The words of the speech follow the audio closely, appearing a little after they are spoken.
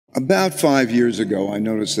About 5 years ago, I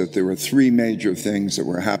noticed that there were three major things that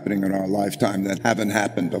were happening in our lifetime that haven't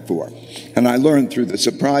happened before. And I learned through the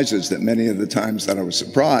surprises that many of the times that I was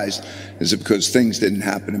surprised is because things didn't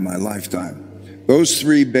happen in my lifetime. Those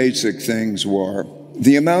three basic things were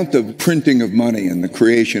the amount of printing of money and the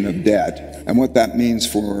creation of debt and what that means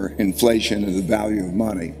for inflation and the value of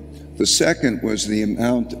money. The second was the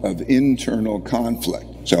amount of internal conflict.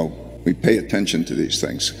 So we pay attention to these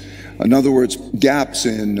things. In other words, gaps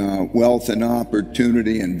in wealth and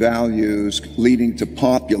opportunity and values leading to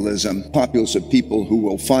populism. Populists are people who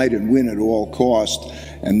will fight and win at all costs,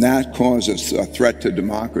 and that causes a threat to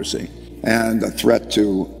democracy and a threat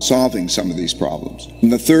to solving some of these problems.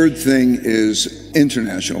 And the third thing is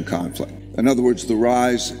international conflict. In other words, the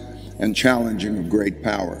rise and challenging of great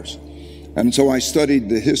powers. And so I studied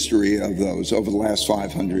the history of those over the last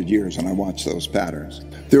 500 years, and I watched those patterns.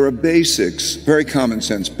 There are basics, very common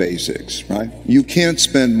sense basics, right? You can't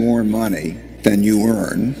spend more money than you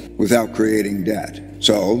earn without creating debt.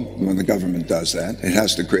 So when the government does that, it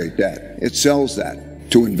has to create debt. It sells that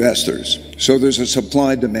to investors. So there's a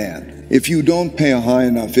supply-demand. If you don't pay a high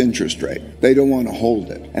enough interest rate, they don't want to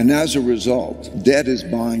hold it. And as a result, debt is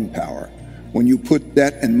buying power. When you put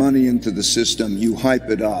debt and money into the system, you hype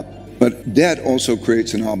it up. But debt also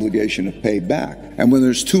creates an obligation to pay back. And when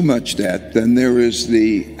there's too much debt, then there is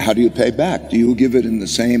how do you pay back? Do you give it in the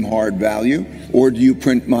same hard value, or do you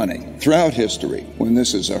print money? Throughout history, when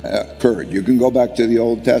this has occurred, you can go back to the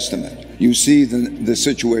Old Testament. You see the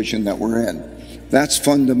situation that we're in. That's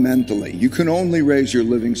fundamentally, you can only raise your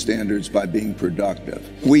living standards by being productive.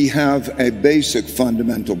 We have a basic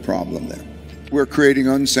fundamental problem there. We're creating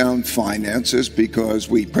unsound finances because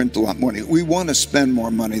we print a lot more money. We want to spend more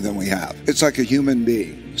money than we have. It's like a human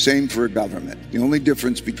being. Same for a government. The only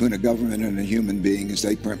difference between a government and a human being is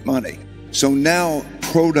they print money. So now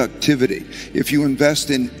productivity, if you invest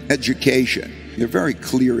in education, they're very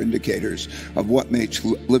clear indicators of what makes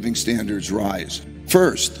living standards rise.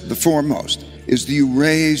 First, the foremost, is do you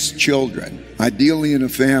raise children, ideally in a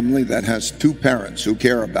family that has two parents who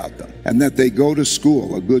care about them, and that they go to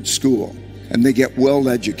school, a good school, and they get well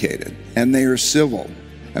educated, and they are civil,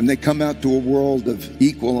 and they come out to a world of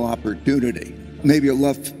equal opportunity. Maybe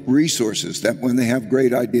enough resources that when they have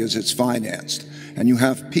great ideas, it's financed, and you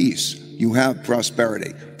have peace, you have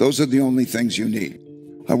prosperity. Those are the only things you need.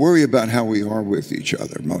 I worry about how we are with each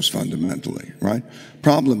other, most fundamentally, right?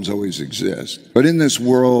 Problems always exist. But in this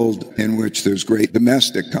world in which there's great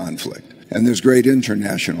domestic conflict, and there's great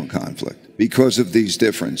international conflict because of these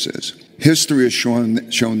differences, history has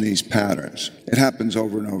shown these patterns. It happens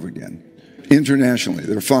over and over again. Internationally,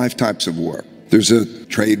 there are 5 types of war. There's a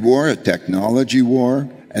trade war, a technology war,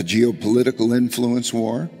 a geopolitical influence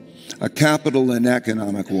war, a capital and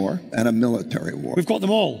economic war, and a military war. We've got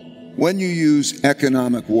them all. When you use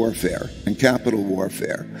economic warfare and capital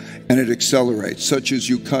warfare, and it accelerates, such as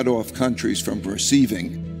you cut off countries from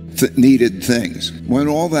receiving needed things. When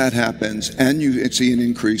all that happens and you see an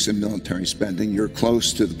increase in military spending, you're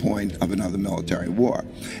close to the point of another military war,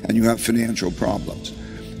 and you have financial problems.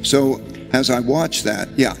 So as I watch that,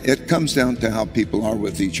 yeah, it comes down to how people are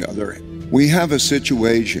with each other. We have a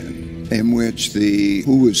situation in which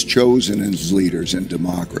who is chosen as leaders in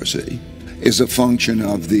democracy is a function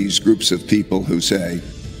of these groups of people who say,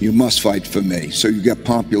 you must fight for me. So you get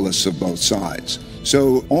populists of both sides.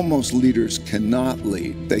 So almost leaders cannot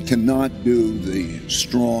lead. They cannot do the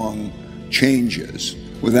strong changes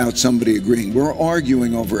without somebody agreeing. We're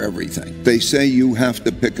arguing over everything. They say you have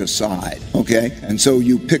to pick a side, okay? And so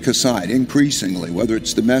you pick a side increasingly, whether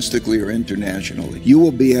it's domestically or internationally. You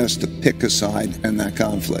will be asked to pick a side in that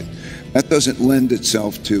conflict. That doesn't lend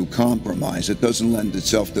itself to compromise. It doesn't lend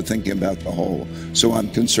itself to thinking about the whole. So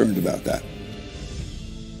I'm concerned about that.